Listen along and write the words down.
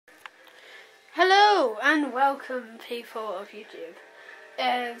Hello and welcome, people of YouTube.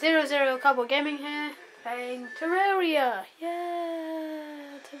 00 Cowboy Gaming here, playing Terraria.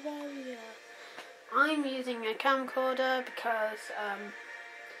 Yeah, Terraria. I'm using a camcorder because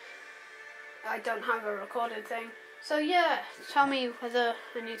I don't have a recording thing. So yeah, tell me whether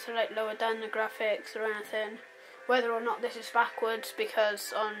I need to lower down the graphics or anything. Whether or not this is backwards,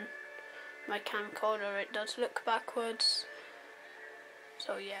 because on my camcorder it does look backwards.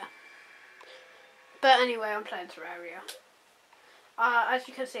 So yeah. But anyway, I'm playing Terraria. As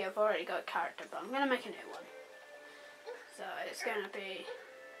you can see, I've already got a character, but I'm going to make a new one. So it's going to be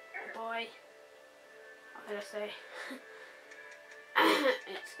a boy. I'm going to say.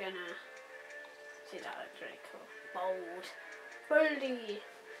 It's going to... See, that looks really cool. Bold. Boldy.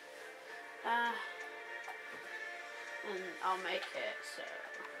 And I'll make it so...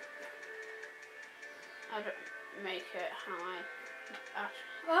 I don't make it how I...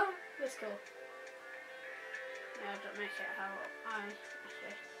 Oh, that's cool. Yeah, don't make it how I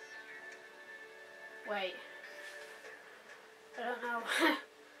actually. Wait. I don't know.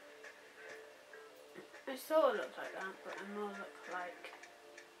 It sort of looks like that, but it more looks like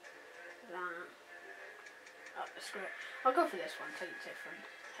that. Oh, screw it. I'll go for this one, because it's different.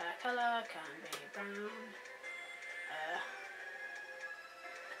 Hair colour can be brown.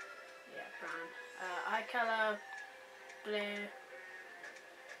 Yeah, brown. Eye colour, blue.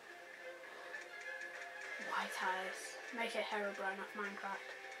 White eyes. Make it Herobrine off Minecraft.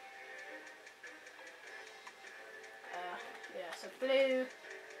 Yeah, so blue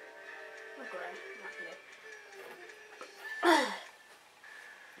or grey, not blue.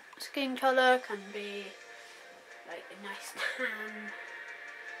 Skin colour can be like a nice tan.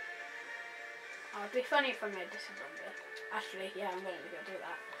 Oh, it'd be funny if I made this a zombie. Actually, yeah, I'm going to go do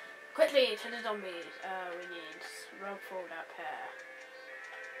that. Quickly to the zombies. We need rub fold up hair.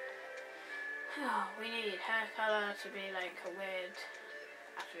 Oh, we need hair colour to be like a weird...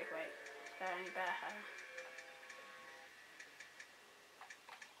 Actually, wait. Is there any bear hair?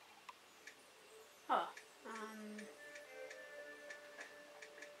 Oh,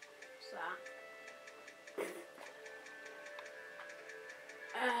 what's that?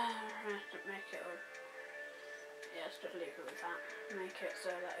 Make it all... Yeah, let's just leave it with that. Make it so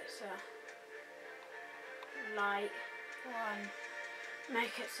that it's light one.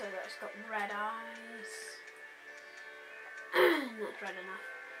 Make it so that it's got red eyes. That's red enough.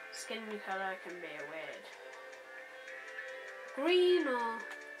 Skin colour can be a weird green or...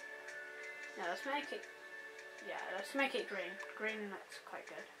 Yeah, let's make it... Yeah, let's make it green. Green looks quite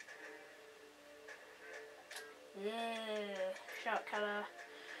good. Yeah. Shark colour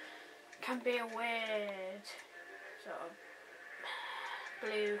can be a weird sort of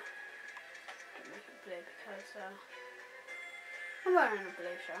blue. Don't make it blue because... I'm wearing a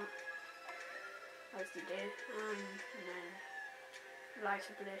blue shirt, as you do, and then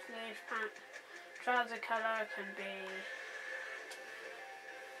lighter blue sleeves, pant. Trouser colour can be,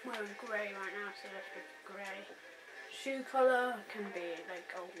 I'm wearing grey right now, so let's go grey. Shoe colour can be like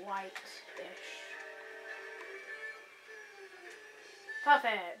a white-ish.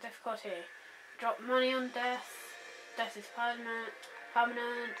 Perfect. Difficulty. Drop money on death. Death is permanent. I haven't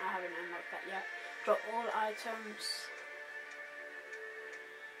unlocked that yet. Drop all items.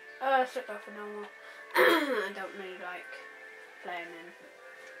 Let's look up for normal. I don't really like playing in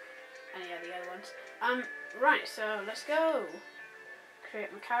any of the other ones. Right, so let's go.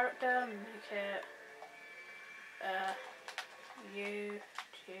 Create my character, make it YouTube,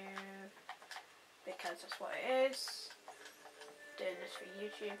 because that's what it is. Doing this for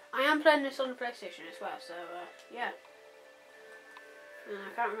YouTube. I am playing this on the PlayStation as well, so yeah.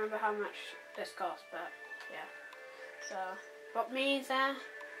 I can't remember how much this cost, but yeah. So, got me there.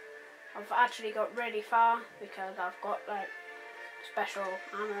 I've actually got really far because I've got like special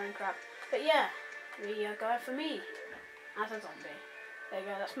armor and crap. But yeah, we are going for me as a zombie. There you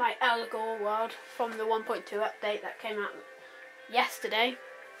go, that's my El Gore world from the 1.2 update that came out yesterday.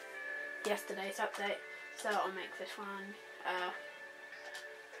 Yesterday's update. So I'll make this one,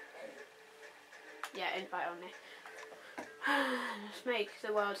 yeah, invite only. Let's make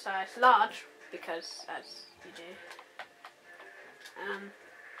the world size large, because as you do.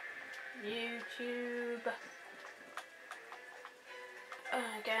 YouTube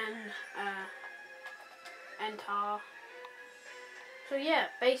again, enter. So yeah,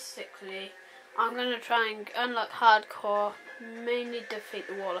 basically I'm gonna try and unlock hardcore, mainly defeat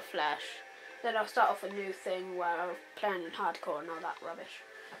the wall of flesh. Then I'll start off a new thing where I'm playing in hardcore and all that rubbish.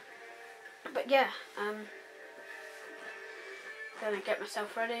 But yeah, gonna get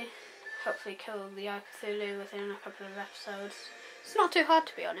myself ready. Hopefully kill the Eye of Cthulhu within a couple of episodes. It's not too hard,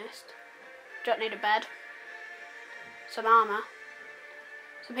 to be honest. Don't need a bed. Some armour.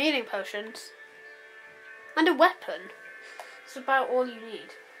 Some healing potions. And a weapon. It's about all you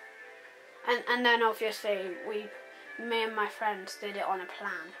need. And then obviously me and my friends did it on a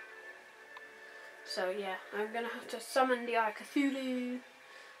plan. So yeah, I'm going to have to summon the Eye of Cthulhu.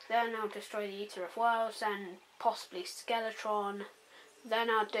 Then I'll destroy the Eater of Worlds. Then possibly Skeletron. Then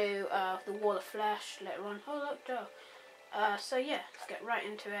I'll do the Wall of Flesh later on. Oh look, Joe. So yeah, let's get right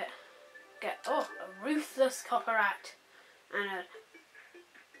into it. A Ruthless Copper Act. And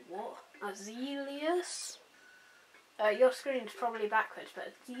a Zelius? Your screen's probably backwards, but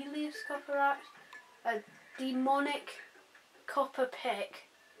a Zelius Copper Act. A Demonic Copper Pick.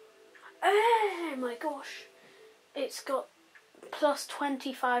 Oh my gosh. It's got plus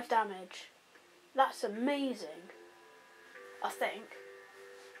 25 damage. That's amazing. I think.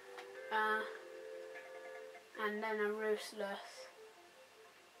 And then a Ruthless.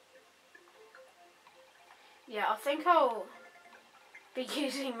 Yeah, I think I'll be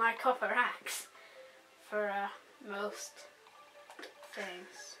using my copper axe for most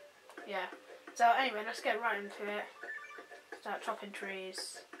things. Yeah. So anyway, let's get right into it. Start chopping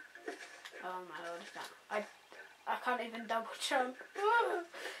trees. Oh my lord, I can't even double jump.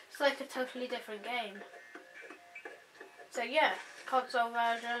 It's like a totally different game. So yeah, console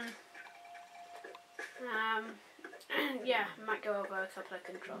version. Yeah, might go over a couple of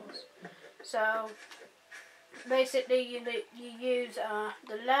controls. So basically, you use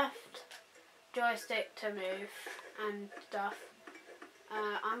the left joystick to move and stuff.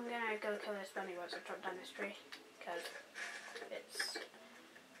 I'm gonna go kill this bunny once I drop down this tree because it's.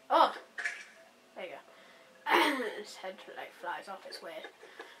 Oh, there you go. Its head like flies off. It's weird.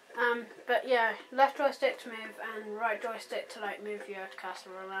 But yeah, left joystick to move and right joystick to like move your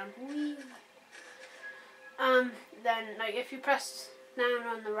castle around. Whee! Then like if you press down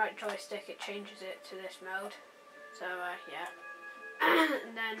on the right joystick, it changes it to this mode. So yeah.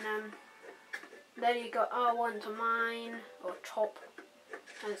 And then you got R1 to mine or chop,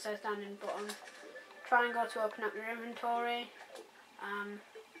 and it says down in the bottom. Triangle to open up your inventory.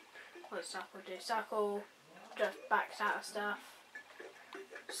 What does circle do? Circle just backs out of stuff.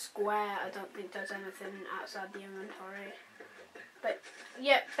 Square I don't think does anything outside the inventory. But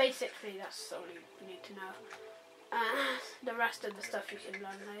yeah, basically that's all you need to know. The rest of the stuff you can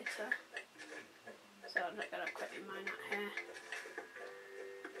learn later. So I'm not going to quickly mine out here.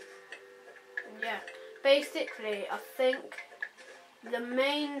 And yeah, basically I think the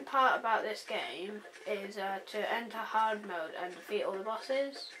main part about this game is to enter hard mode and defeat all the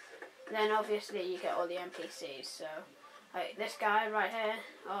bosses. Then obviously you get all the NPCs, so like this guy right here,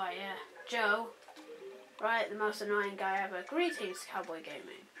 oh yeah, Joe, right, the most annoying guy ever. Greetings, Cowboy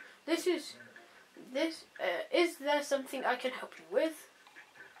Gaming. Is there something I can help you with?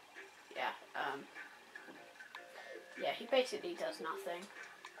 Yeah, yeah, he basically does nothing.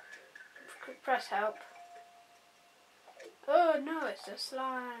 Press help. Oh no, it's a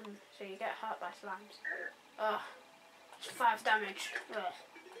slime. So you get hurt by slimes. Ugh, it's 5 damage. Ugh.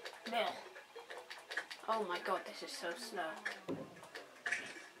 Ugh. Oh my god, this is so slow.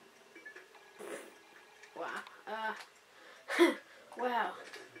 Wow. Well,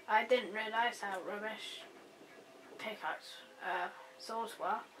 I didn't realise how rubbish pickaxe swords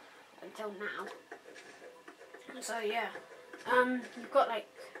were until now. So yeah, you've got like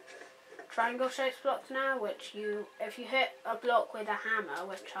triangle shaped blocks now, which if you hit a block with a hammer,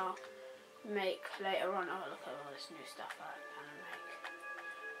 which I'll make later on. Oh, look at all this new stuff I'm gonna make.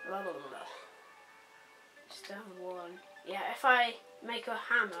 Blah blah blah. Stone one. Yeah, if I make a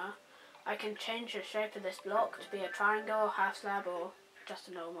hammer, I can change the shape of this block to be a triangle, half slab, or just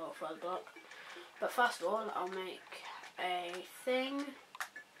a normal full block. But first of all, I'll make a thing,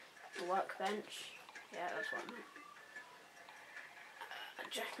 a workbench. Yeah, that's what I meant.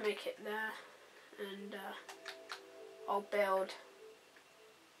 Just make it there, and I'll build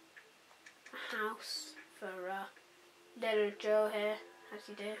a house for little Joe here, as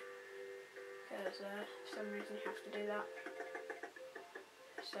you do, because for some reason you have to do that.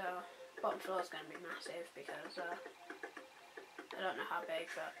 So bottom floor is going to be massive because I don't know how big,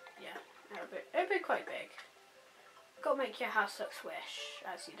 but yeah, it'll be quite big. Got to make your house look swish,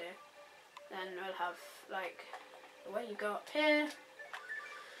 as you do. Then we'll have like the way you go up here.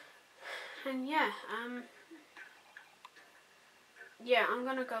 And yeah, I'm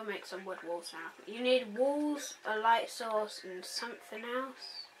gonna go make some wood walls now. You need walls, a light source, and something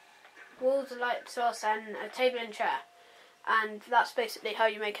else. Walls, a light source, and a table and chair. And that's basically how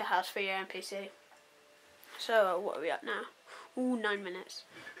you make a house for your NPC. So, what are we at now? Ooh, 9 minutes.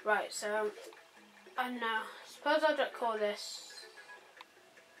 Right, so, I don't know. Suppose I'll just call this,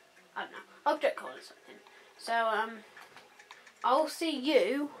 I don't know. object code or something. So I'll see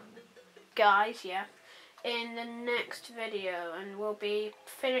you guys, yeah, in the next video, and we'll be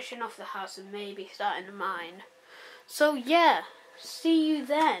finishing off the house and maybe starting the mine. So yeah, see you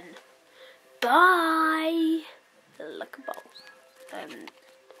then. Bye. Like a balls.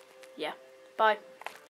 Yeah, bye.